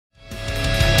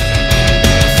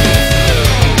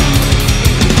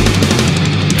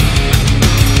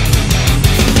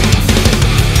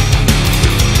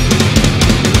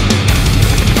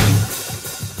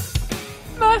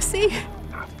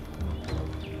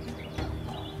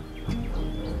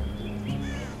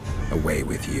Away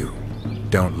with you.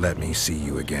 Don't let me see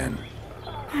you again.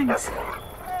 Thanks.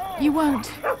 You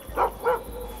won't.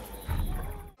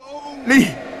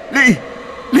 Lee!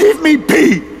 Leave me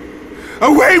be!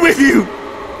 Away with you!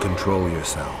 Control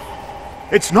yourself.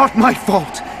 It's not my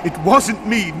fault. It wasn't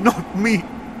me, not me.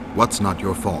 What's not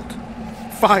your fault?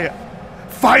 Fire.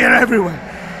 Fire everywhere.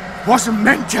 Wasn't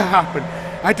meant to happen.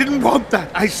 I didn't want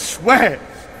that, I swear.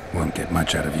 Won't get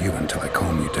much out of you until I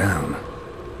calm you down.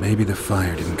 Maybe the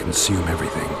fire didn't consume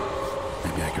everything.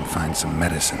 Maybe I can find some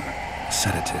medicine. A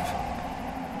sedative.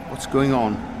 What's going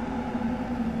on?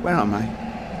 Where am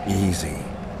I? Easy.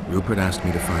 Rupert asked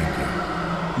me to find you.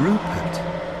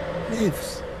 Rupert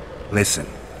lives. Listen,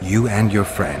 you and your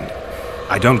friend.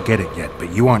 I don't get it yet,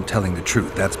 but you aren't telling the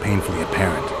truth. That's painfully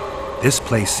apparent. This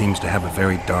place seems to have a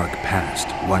very dark past,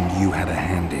 one you had a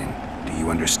hand in. Do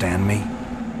you understand me?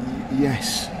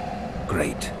 Yes.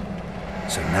 Great.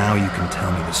 So now you can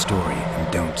tell me the story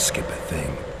and don't skip a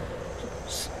thing.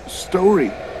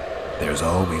 Story? There's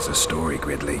always a story,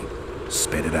 Gridley.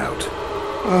 Spit it out.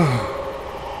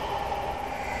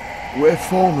 We're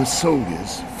former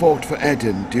soldiers, fought for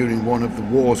Eden during one of the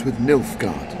wars with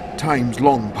Nilfgaard, times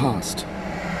long past.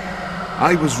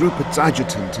 I was Rupert's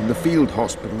adjutant in the field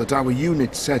hospital that our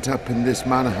unit set up in this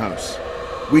manor house.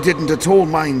 We didn't at all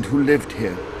mind who lived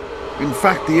here. In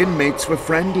fact, the inmates were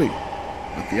friendly.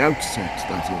 At the outset,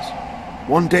 that is.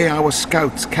 One day our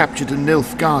scouts captured a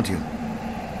Nilfgaardian.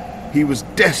 He was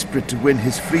desperate to win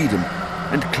his freedom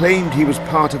and claimed he was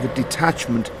part of a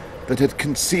detachment that had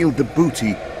concealed the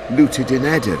booty looted in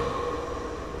Eden.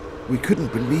 We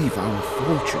couldn't believe our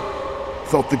fortune.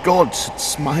 Thought the gods had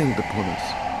smiled upon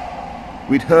us.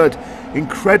 We'd heard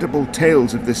incredible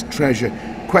tales of this treasure,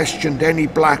 questioned any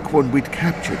black one we'd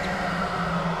captured.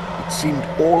 It seemed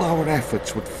all our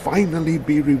efforts would finally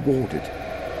be rewarded.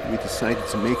 We decided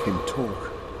to make him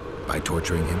talk. By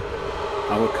torturing him?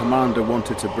 Our commander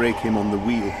wanted to break him on the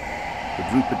wheel,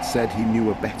 but Rupert said he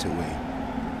knew a better way.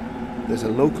 There's a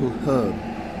local herb.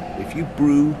 If you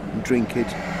brew and drink it,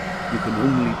 you can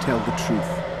only tell the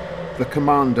truth. The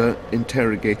commander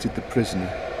interrogated the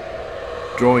prisoner,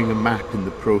 drawing a map in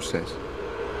the process.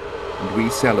 And we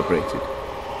celebrated.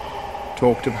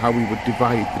 Talked of how we would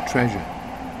divide the treasure.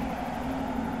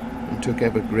 And took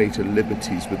ever greater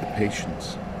liberties with the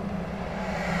patients.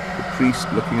 The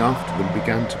priest looking after them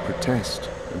began to protest,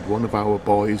 and one of our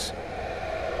boys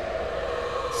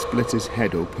split his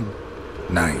head open.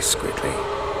 Nice, Gridley.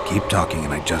 Keep talking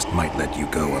and I just might let you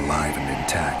go alive and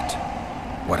intact.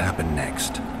 What happened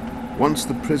next? Once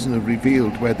the prisoner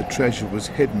revealed where the treasure was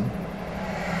hidden,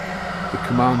 the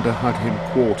commander had him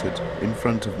quartered in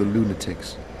front of the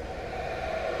lunatics.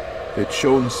 They'd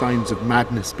shown signs of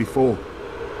madness before.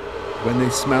 When they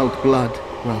smelled blood,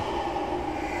 well,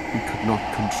 we could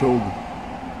not control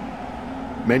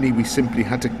them. Many we simply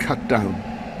had to cut down.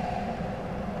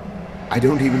 I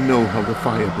don't even know how the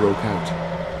fire broke out.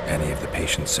 Any of the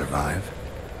patients survive?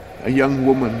 A young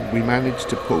woman we managed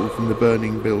to pull from the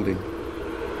burning building.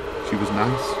 She was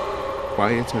nice,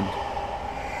 quiet and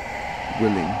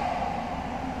willing.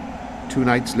 2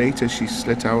 nights later she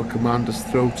slit our commander's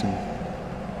throat, and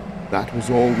that was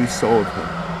all we saw of her,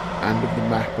 and of the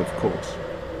map, of course.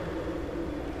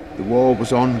 The war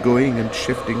was ongoing, and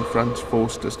shifting fronts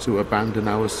forced us to abandon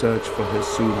our search for her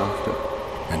soon after.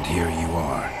 And here you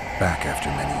are, back after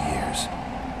many years.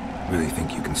 Really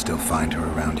think you can still find her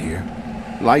around here?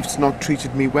 Life's not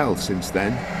treated me well since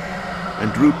then,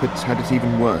 and Rupert's had it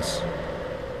even worse.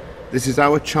 This is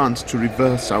our chance to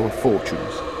reverse our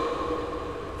fortunes.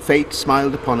 Fate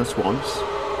smiled upon us once.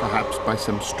 Perhaps by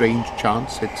some strange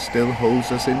chance it still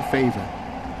holds us in favor.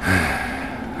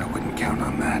 I wouldn't count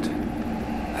on that.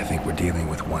 I think we're dealing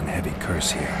with one heavy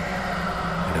curse here.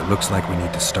 And it looks like we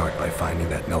need to start by finding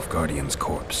that Nilfgaardian's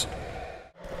corpse.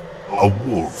 A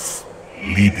wolf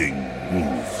leading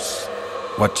wolves.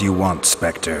 What do you want,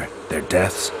 Spectre? Their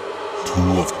deaths? 2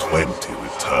 of 20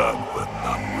 return when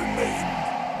none remain.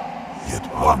 Yet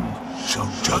one shall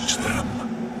judge them.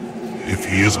 If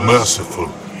he is merciful,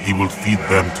 he will feed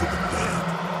them to the dead.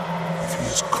 If he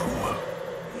is cruel,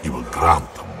 he will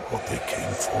grant them what they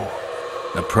came for.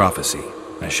 A prophecy.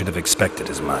 I should have expected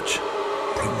as much.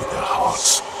 Bring me their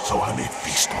hearts, so I may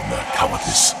feast on their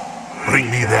cowardice.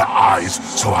 Bring me their eyes,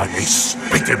 so I may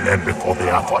spit in them before they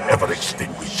are forever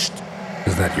extinguished.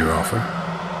 Is that your offer?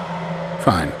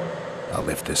 Fine. I'll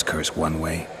lift this curse one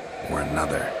way or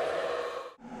another.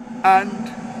 And?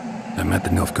 I met the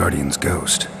Nilfgaardian's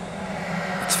ghost.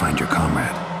 Let's find your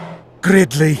comrade.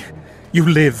 Gridley, you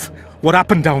live. What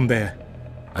happened down there?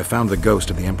 I found the ghost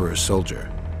of the Emperor's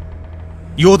soldier.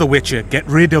 You're the Witcher. Get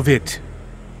rid of it.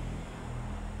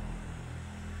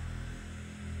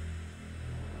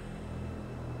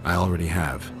 I already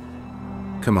have.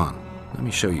 Come on, let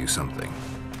me show you something.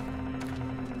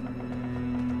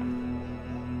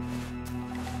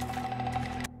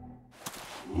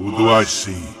 Who do I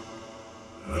see?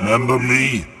 Remember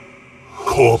me?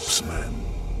 Corpseman.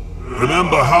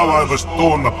 Remember how I was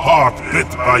torn apart bit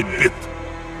by bit?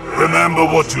 Remember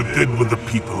what you did with the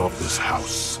people of this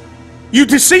house? You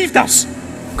deceived us!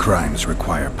 Crimes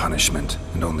require punishment,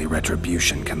 and only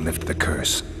retribution can lift the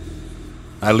curse.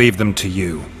 I leave them to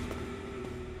you.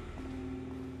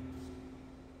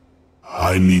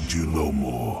 I need you no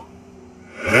more.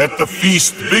 Let the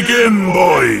feast begin,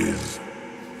 boys!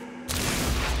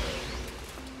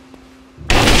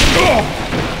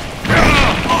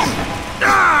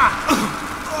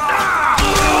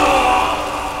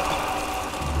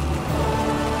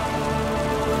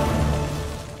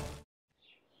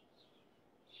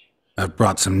 I've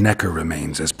brought some Necker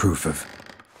remains as proof of...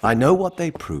 I know what they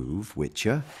prove,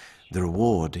 Witcher. The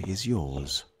reward is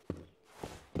yours.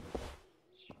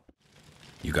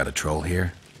 You got a troll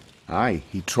here? Aye,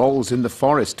 he trolls in the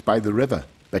forest by the river.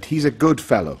 But he's a good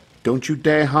fellow. Don't you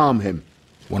dare harm him.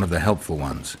 One of the helpful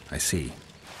ones, I see.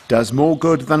 Does more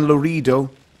good than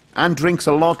Laredo, and drinks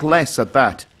a lot less at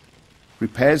that.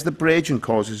 Repairs the bridge and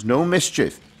causes no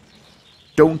mischief.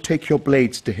 Don't take your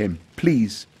blades to him,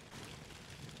 please.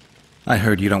 I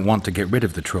heard you don't want to get rid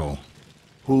of the troll.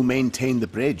 Who'll maintain the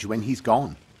bridge when he's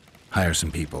gone? Hire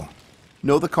some people.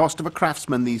 Know the cost of a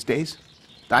craftsman these days?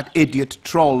 That idiot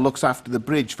troll looks after the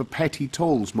bridge for petty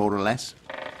tolls, more or less.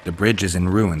 The bridge is in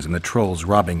ruins and the troll's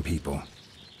robbing people.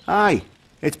 Aye,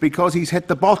 it's because he's hit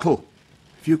the bottle.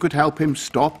 If you could help him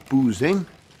stop boozing...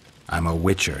 I'm a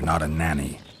witcher, not a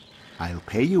nanny. I'll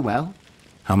pay you well.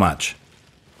 How much?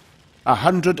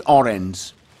 100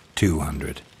 orens.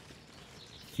 200.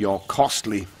 You're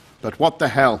costly, but what the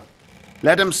hell?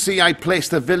 Let him see I place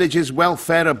the village's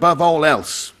welfare above all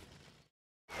else.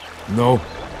 No.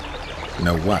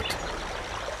 No what?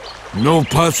 No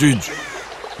passage.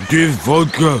 Give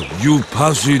vodka, you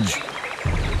passage.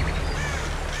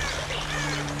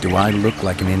 Do I look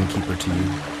like an innkeeper to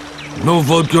you? No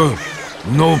vodka,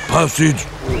 no passage.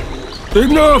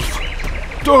 Enough!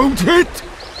 Don't hit!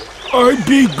 I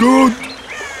be good.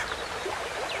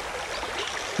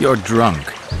 You're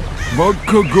drunk.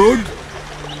 Vodka good.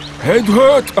 Head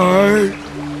hurt, aye.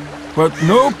 But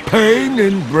no pain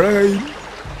in brain.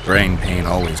 Brain pain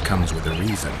always comes with a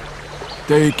reason.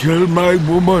 They kill my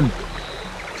woman.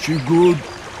 She good.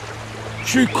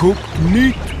 She cooked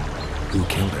meat. Who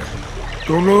killed her?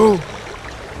 Dunno.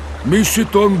 Me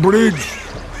sit on bridge.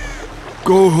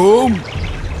 Go home.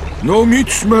 No meat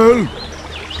smell.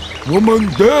 Woman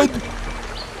dead.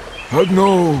 Had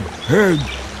no head.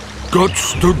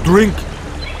 Guts to drink.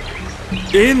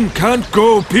 In can't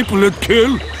go people that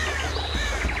kill.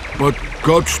 But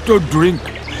guts to drink.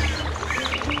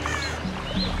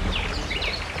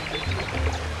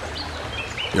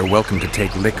 You're welcome to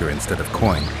take liquor instead of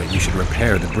coin, but you should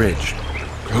repair the bridge.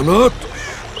 Cannot.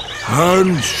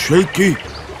 Hands shaky.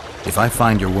 If I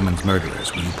find your woman's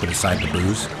murderers, will you put aside the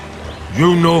booze?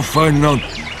 You no find none.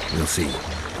 We'll see.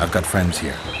 I've got friends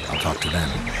here. I'll talk to them.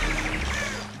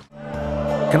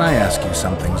 Can I ask you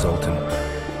something, Zoltan?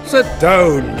 Sit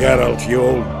down, Geralt, you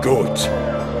old goat.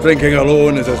 Drinking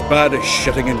alone is as bad as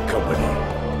shitting in company.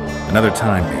 Another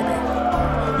time,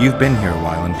 maybe. You've been here a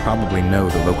while and probably know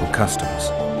the local customs.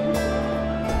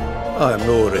 I'm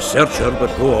no researcher,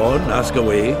 but go on, ask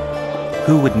away.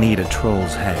 Who would need a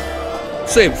troll's head?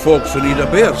 Same folks who need a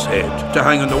bear's head to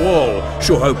hang on the wall,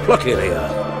 show how plucky they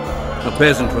are. A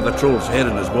peasant with a troll's head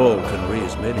in his wall can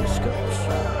raise many scalps.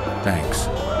 Thanks.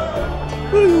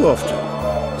 Where are you off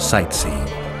to? Sightseeing.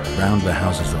 Round the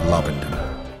houses of Lobendon.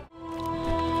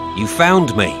 You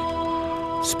found me.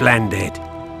 Splendid.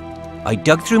 I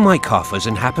dug through my coffers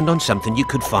and happened on something you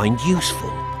could find useful.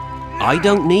 I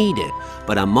don't need it,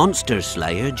 but a monster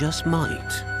slayer just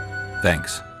might.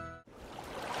 Thanks.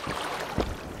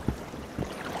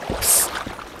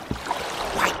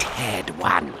 White-haired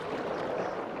one.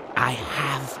 I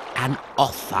have an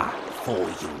offer for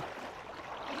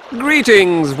you.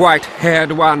 Greetings,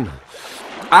 white-haired one.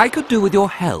 I could do with your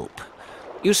help.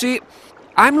 You see,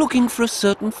 I'm looking for a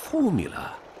certain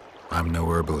formula. I'm no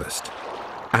herbalist.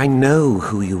 I know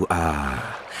who you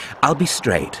are. I'll be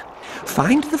straight.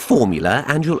 Find the formula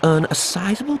and you'll earn a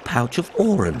sizable pouch of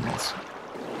orens.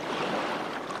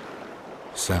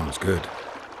 Sounds good.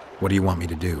 What do you want me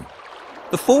to do?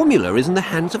 The formula is in the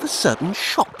hands of a certain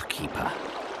shopkeeper.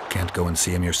 Can't go and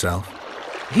see him yourself?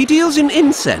 He deals in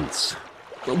incense.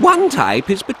 One type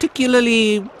is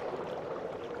particularly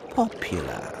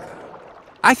popular.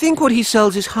 I think what he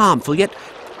sells is harmful, yet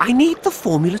I need the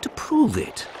formula to prove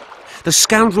it. The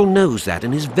scoundrel knows that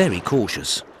and is very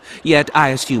cautious. Yet I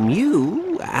assume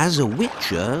you, as a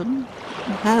witcher,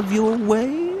 have your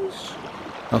ways?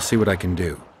 I'll see what I can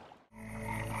do.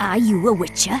 Are you a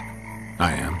witcher?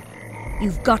 I am.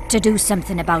 You've got to do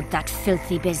something about that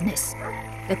filthy business.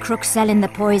 The crook selling the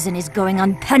poison is going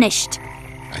unpunished.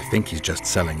 I think he's just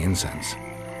selling incense.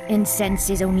 Incense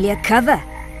is only a cover.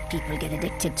 People get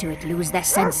addicted to it, lose their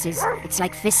senses. It's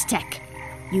like Fistech.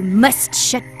 You must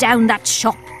shut down that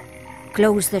shop.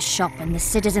 Close the shop and the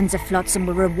citizens of Flotsam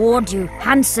will reward you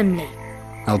handsomely.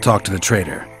 I'll talk to the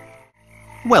trader.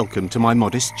 Welcome to my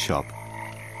modest shop.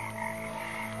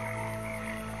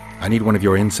 I need one of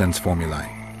your incense formulae.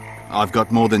 I've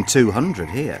got more than 200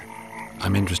 here.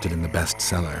 I'm interested in the best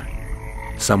seller.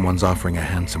 Someone's offering a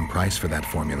handsome price for that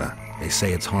formula. They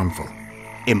say it's harmful.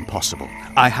 Impossible.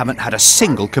 I haven't had a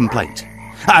single complaint.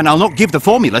 And I'll not give the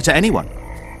formula to anyone.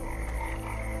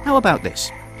 How about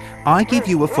this? I give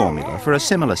you a formula for a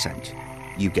similar scent.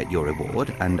 You get your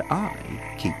reward, and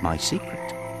I keep my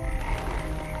secret.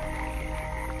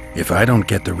 If I don't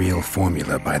get the real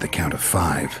formula by the count of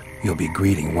 5, you'll be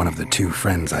greeting one of the 2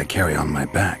 friends I carry on my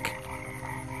back.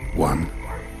 1,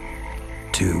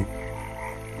 2...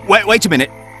 Wait a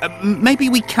minute. Maybe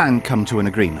we can come to an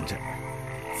agreement.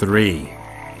 3.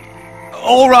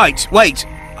 All right, wait.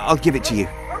 I'll give it to you.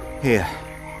 Here.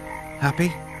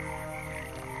 Happy?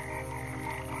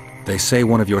 They say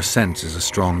one of your scents is a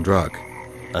strong drug.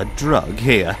 A drug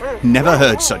here? Never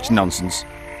heard such nonsense.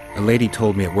 A lady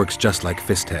told me it works just like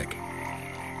Fistech.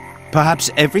 Perhaps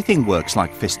everything works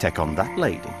like Fistech on that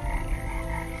lady.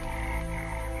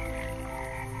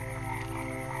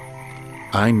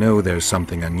 I know there's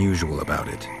something unusual about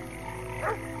it.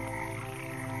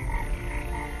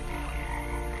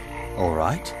 All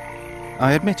right.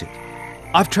 I admit it.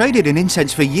 I've traded in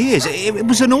incense for years. It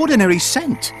was an ordinary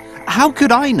scent. How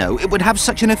could I know it would have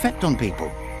such an effect on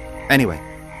people? Anyway,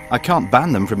 I can't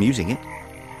ban them from using it.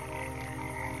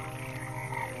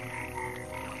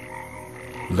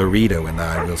 Laredo and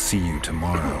I will see you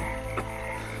tomorrow.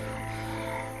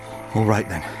 All right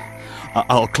then.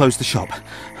 I'll close the shop.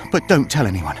 But don't tell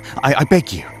anyone. I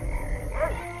beg you.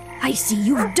 I see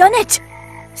you've done it!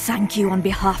 Thank you on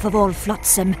behalf of all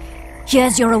Flotsam.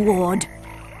 Here's your reward.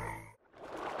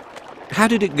 How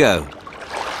did it go?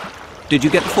 Did you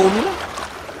get the formula?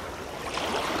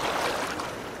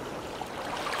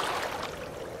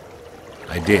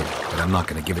 I did, but I'm not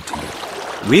going to give it to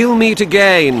you. We'll meet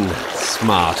again,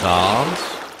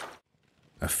 smartards.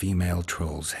 A female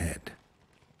troll's head.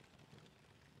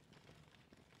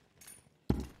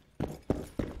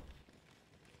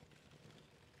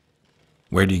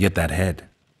 Where do you get that head?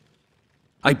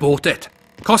 I bought it.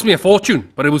 Cost me a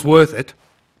fortune, but it was worth it.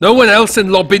 No one else in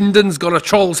Lobinden's got a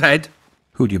troll's head.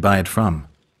 Who'd you buy it from?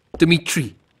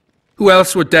 Dimitri. Who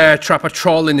else would dare trap a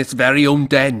troll in its very own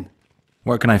den?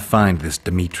 Where can I find this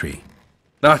Dimitri?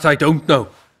 That I don't know,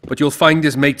 but you'll find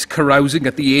his mates carousing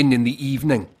at the inn in the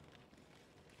evening.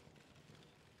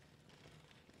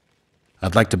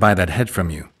 I'd like to buy that head from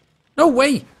you. No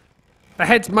way! The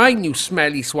head's mine, you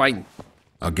smelly swine.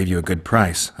 I'll give you a good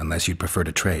price, unless you'd prefer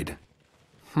to trade.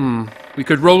 We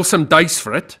could roll some dice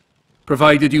for it,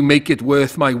 provided you make it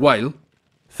worth my while.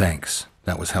 Thanks.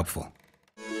 That was helpful.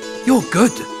 You're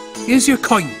good. Here's your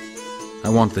coin. I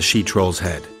want the she-troll's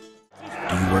head.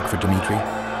 Do you work for Dimitri?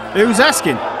 Who's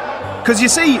asking? 'Cause you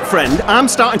see, friend, I'm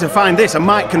starting to find this a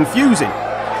mite confusing.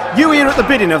 You here at the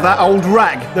bidding of that old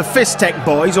rag, the Fistech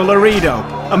boys or Laredo,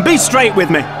 and be straight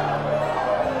with me.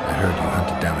 I heard you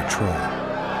hunted down a troll.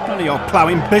 None of your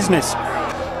ploughing business.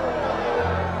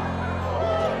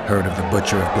 Heard of the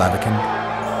Butcher of Blaviken?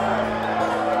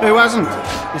 Who hasn't?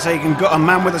 You say you can gut a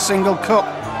man with a single cut?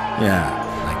 Yeah,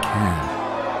 I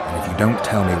can. And if you don't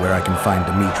tell me where I can find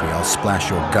Dimitri, I'll splash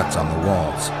your guts on the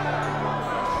walls.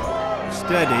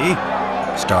 Steady.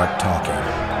 Start talking.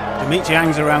 Dimitri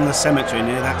hangs around the cemetery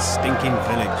near that stinking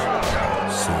village.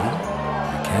 See?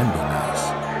 You can be nice.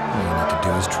 All you need to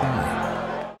do is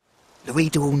try.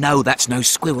 Laredo will know that's no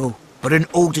squirrel, but an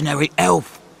ordinary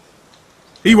elf.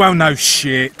 He won't know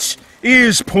shit.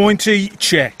 Ears pointy,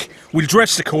 check. We'll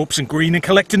dress the corpse in green and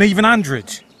collect an even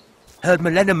 100. Heard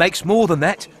Milena makes more than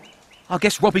that. I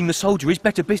guess robbing the soldier is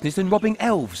better business than robbing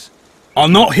elves. I'll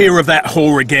not hear of that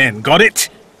whore again, got it?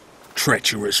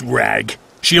 Treacherous rag.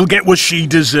 She'll get what she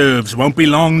deserves, won't be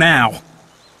long now.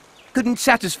 Couldn't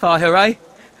satisfy her, eh?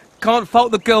 Can't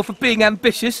fault the girl for being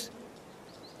ambitious.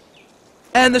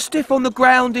 And the stiff on the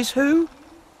ground is who?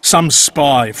 Some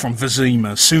spy from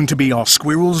Vizima, soon to be our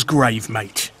squirrel's grave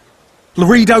mate.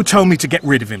 Laredo told me to get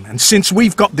rid of him, and since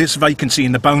we've got this vacancy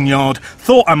in the boneyard,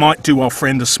 thought I might do our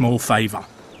friend a small favour.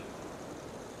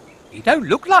 He don't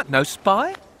look like no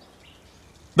spy.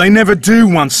 They never do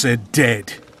once they're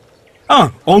dead.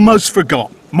 Oh, almost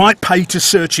forgot. Might pay to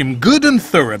search him good and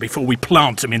thorough before we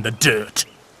plant him in the dirt.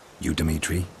 You,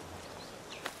 Dimitri?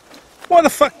 Why the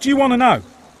fuck do you want to know?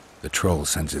 The troll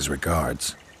sends his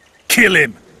regards. Kill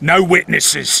him! No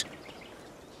witnesses!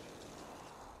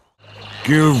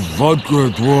 Give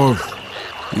vodka, dwarf.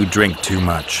 You drink too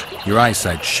much. Your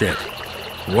eyesight's shit.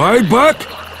 Why back?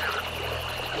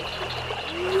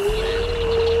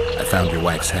 I found your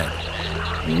wife's head.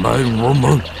 My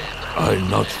woman, I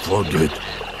not forget.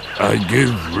 I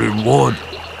give reward,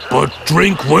 but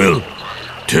drink well,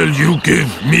 till you give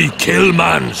me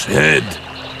Killman's head.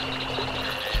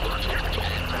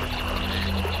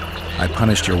 I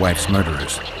punished your wife's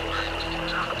murderers.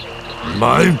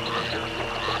 Mine?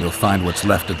 You'll find what's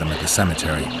left of them at the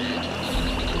cemetery.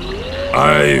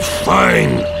 I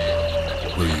find.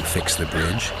 Will you fix the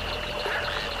bridge?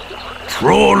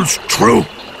 Trolls true.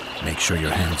 Make sure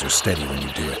your hands are steady when you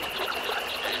do it.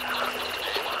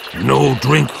 No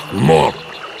drink more.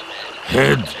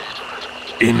 Head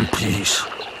in peace.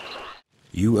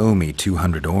 You owe me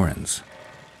 200 orens.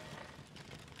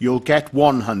 You'll get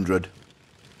 100.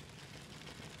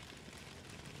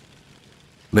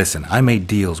 Listen, I made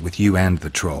deals with you and the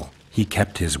troll. He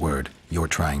kept his word. You're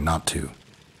trying not to.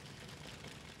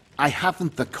 I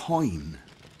haven't the coin.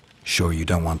 Sure you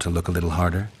don't want to look a little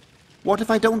harder? What if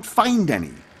I don't find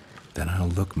any? Then I'll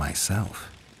look myself.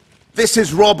 This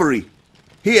is robbery.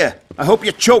 Here, I hope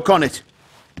you choke on it.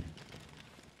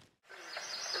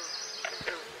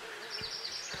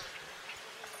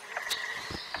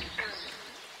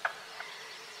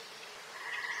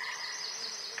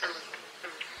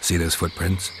 See those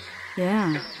footprints?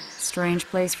 Yeah, strange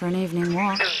place for an evening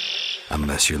walk.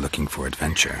 Unless you're looking for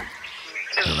adventure.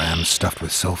 A ram stuffed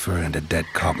with sulfur and a dead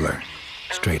cobbler.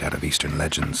 Straight out of Eastern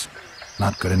legends.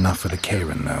 Not good enough for the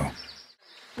Kayran, though.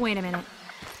 Wait a minute.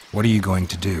 What are you going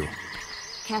to do?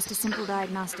 Cast a simple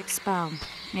diagnostic spell.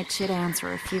 It should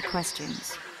answer a few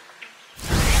questions.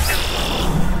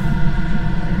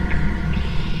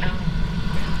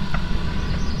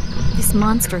 This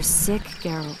monster's sick,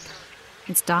 Geralt.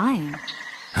 It's dying.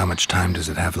 How much time does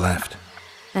it have left?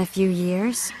 A few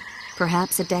years?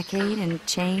 Perhaps a decade and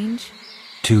change?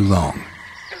 Too long.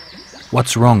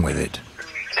 What's wrong with it?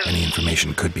 Any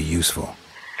information could be useful.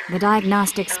 The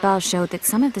diagnostic spell showed that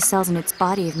some of the cells in its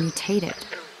body have mutated.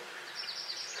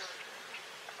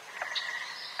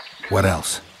 What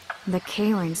else? The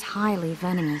Kayran's highly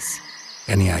venomous.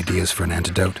 Any ideas for an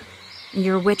antidote?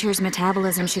 Your Witcher's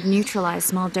metabolism should neutralize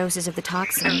small doses of the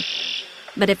toxin.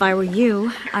 But if I were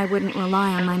you, I wouldn't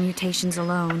rely on my mutations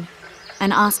alone.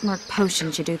 An Ostmark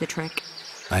potion should do the trick.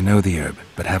 I know the herb,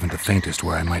 but haven't the faintest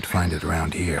where I might find it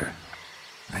around here.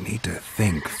 I need to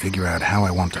figure out how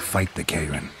I want to fight the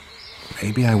Kayran.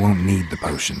 Maybe I won't need the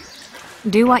potion.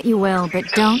 Do what you will,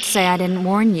 but don't say I didn't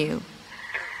warn you.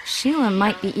 Sheila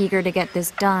might be eager to get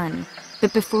this done,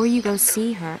 but before you go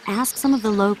see her, ask some of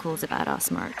the locals about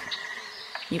Ostmark.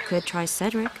 You could try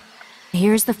Cedric.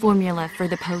 Here's the formula for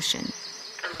the potion.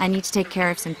 I need to take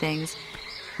care of some things.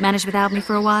 Manage without me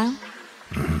for a while?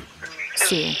 Mm-hmm.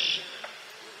 See you.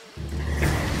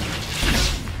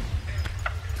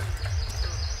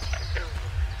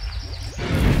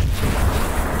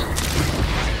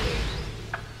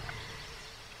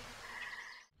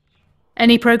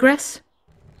 Any progress?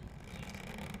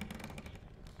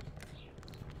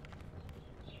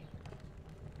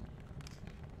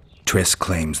 Triss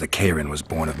claims the Kayran was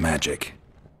born of magic.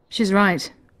 She's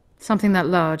right. Something that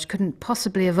large couldn't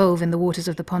possibly evolve in the waters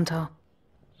of the Pontar.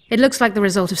 It looks like the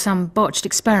result of some botched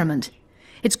experiment.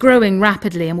 It's growing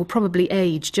rapidly and will probably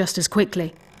age just as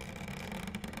quickly.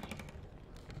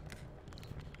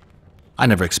 I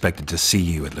never expected to see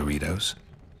you at Laredo's.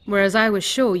 Whereas I was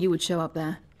sure you would show up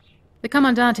there. The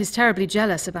Commandant is terribly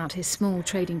jealous about his small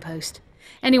trading post.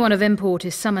 Anyone of import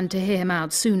is summoned to hear him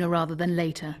out sooner rather than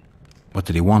later. What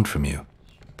did he want from you?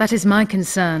 That is my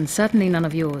concern, certainly none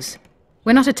of yours.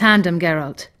 We're not a tandem,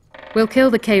 Geralt. We'll kill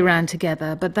the Kayran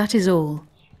together, but that is all.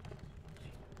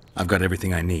 I've got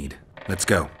everything I need. Let's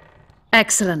go.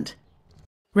 Excellent.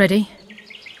 Ready?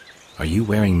 Are you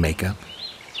wearing makeup?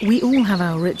 We all have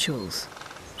our rituals.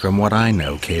 From what I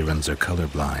know, Kayrans are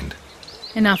colorblind.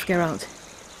 Enough, Geralt.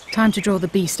 Time to draw the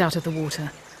beast out of the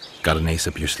water. Got an ace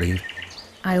up your sleeve?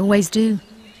 I always do.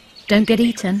 Don't get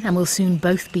eaten, and we'll soon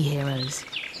both be heroes.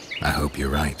 I hope you're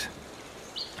right.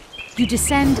 You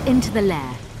descend into the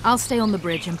lair. I'll stay on the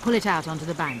bridge and pull it out onto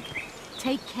the bank.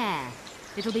 Take care.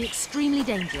 It'll be extremely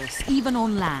dangerous, even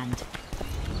on land.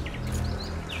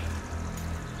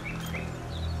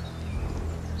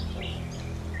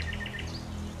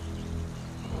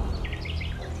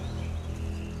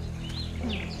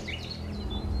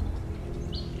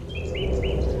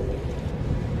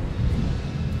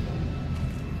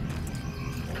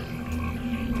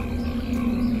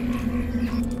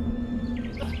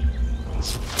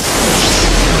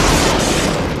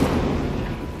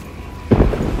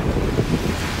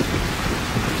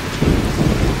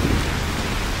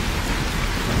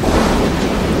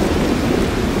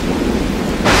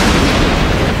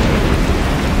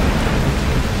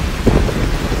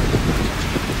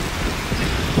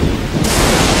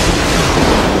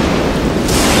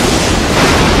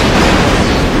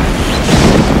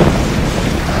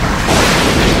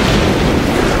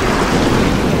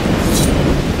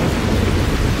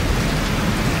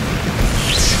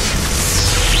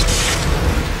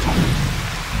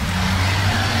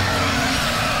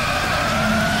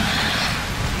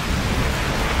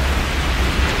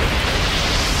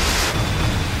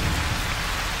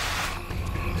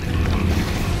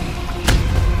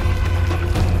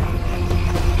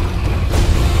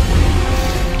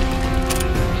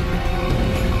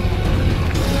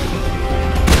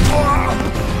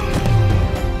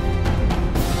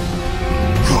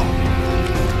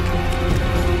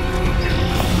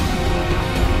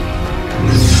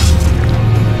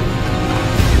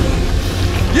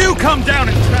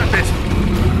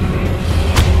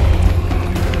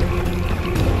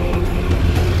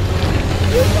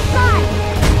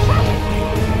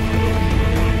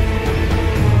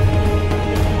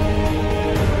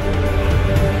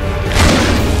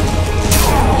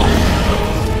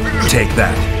 Take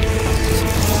that.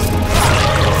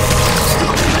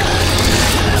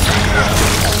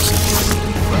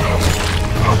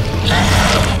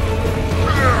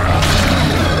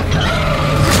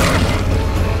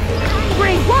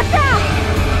 Wait, watch out!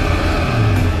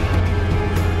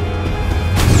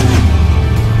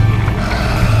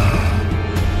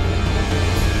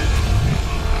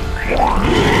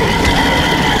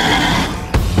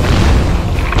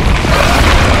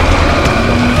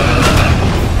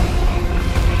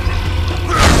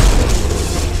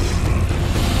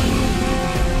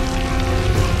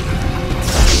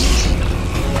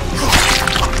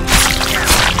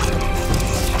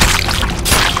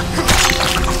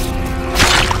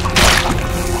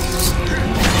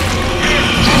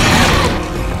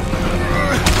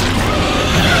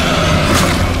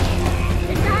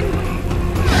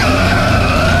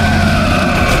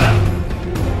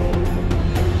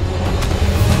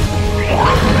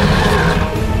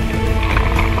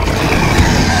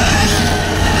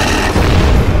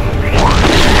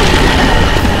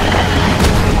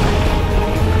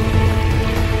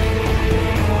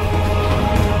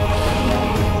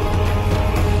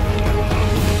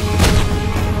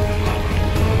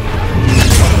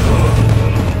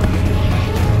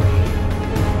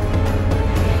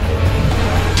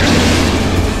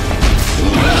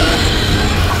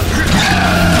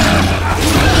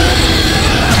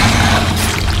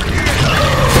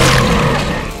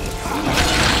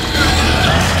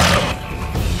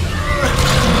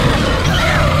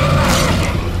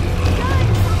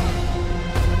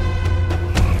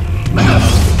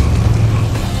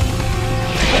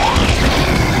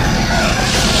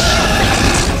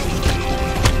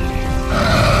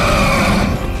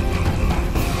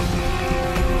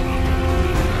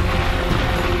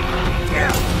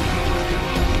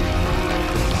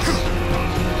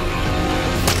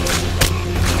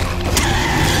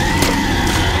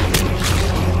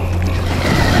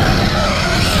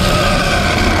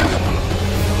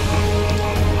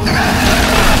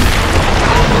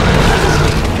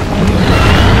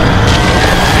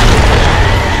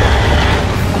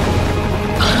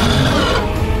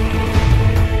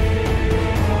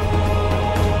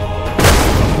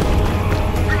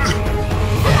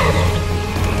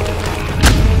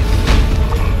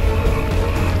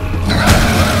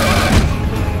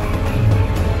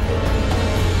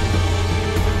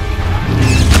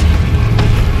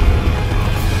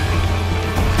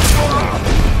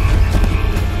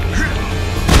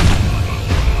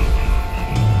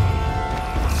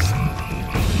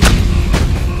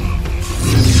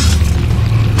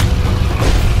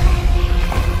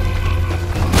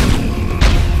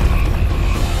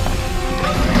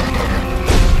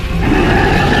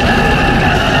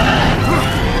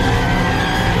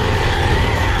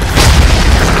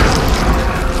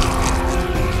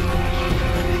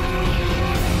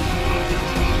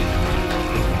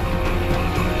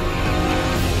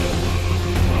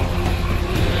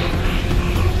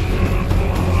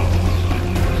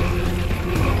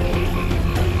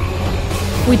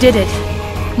 We did it.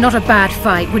 Not a bad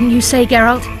fight, wouldn't you say,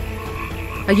 Geralt?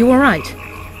 Are you all right?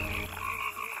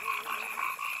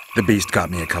 The beast got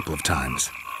me a couple of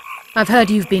times. I've heard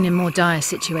you've been in more dire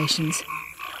situations.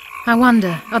 I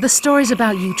wonder, are the stories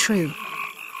about you true?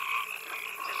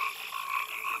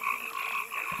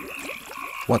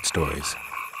 What stories?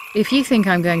 If you think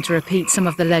I'm going to repeat some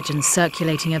of the legends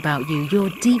circulating about you,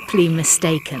 you're deeply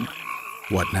mistaken.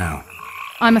 What now?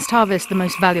 I must harvest the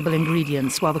most valuable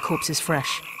ingredients while the corpse is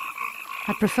fresh.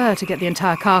 I'd prefer to get the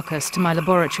entire carcass to my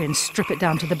laboratory and strip it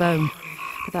down to the bone,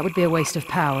 but that would be a waste of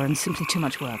power and simply too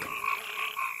much work.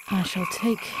 I shall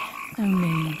take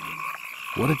only...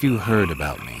 What have you heard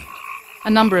about me? a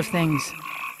number of things.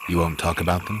 You won't talk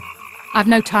about them? I've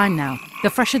no time now. The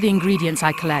fresher the ingredients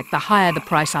I collect, the higher the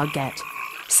price I'll get.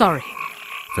 Sorry.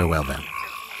 Farewell then.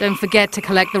 Don't forget to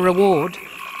collect the reward.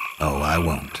 Oh, I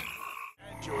won't.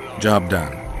 Job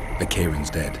done. The Kayran's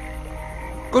dead.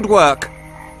 Good work.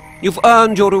 You've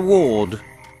earned your reward.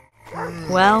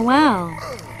 Well, well.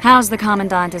 How's the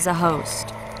Commandant as a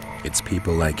host? It's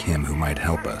people like him who might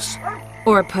help us.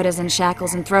 Or put us in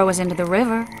shackles and throw us into the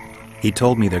river. He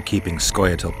told me they're keeping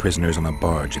Scoia'tael prisoners on a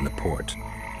barge in the port.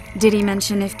 Did he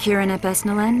mention if Kayran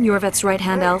Ep-7, Yorvet's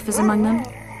right-hand elf, is among them?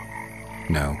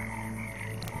 No.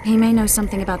 He may know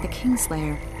something about the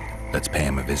Kingslayer. Let's pay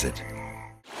him a visit.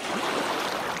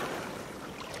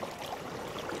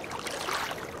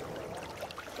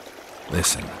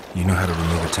 Listen, you know how to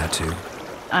remove a tattoo?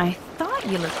 I thought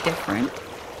you looked different.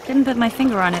 Didn't put my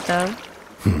finger on it, though.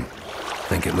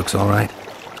 Think it looks all right?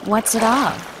 What's it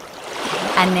of?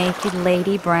 A naked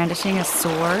lady brandishing a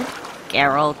sword?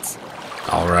 Geralt.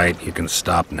 All right, you can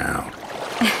stop now.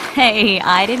 Hey,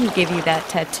 I didn't give you that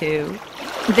tattoo.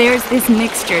 There's this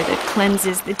mixture that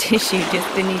cleanses the tissue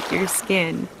just beneath your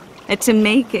skin. And to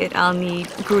make it, I'll need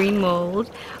green mold,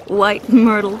 white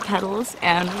myrtle petals,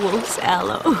 and wolf's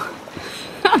aloe.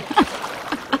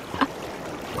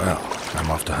 Well, I'm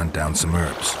off to hunt down some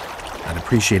herbs. I'd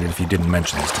appreciate it if you didn't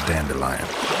mention this to Dandelion.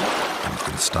 I'm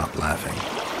gonna stop laughing.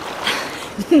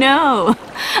 No,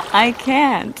 I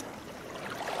can't.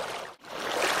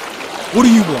 What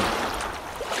do you want?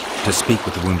 To speak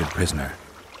with the wounded prisoner.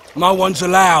 No one's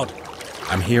allowed.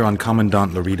 I'm here on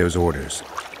Commandant Laredo's orders.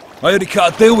 I heard he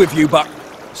cut a deal with you, but...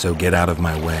 So get out of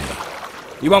my way.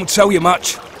 He won't tell you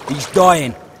much. He's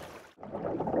dying.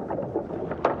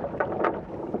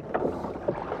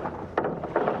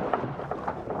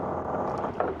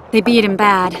 They beat him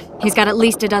bad. He's got at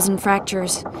least a dozen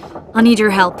fractures. I'll need your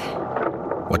help.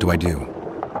 What do I do?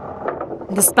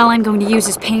 The spell I'm going to use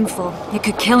is painful. It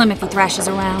could kill him if he thrashes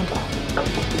around.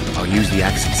 I'll use the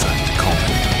accent sign to calm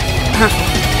him.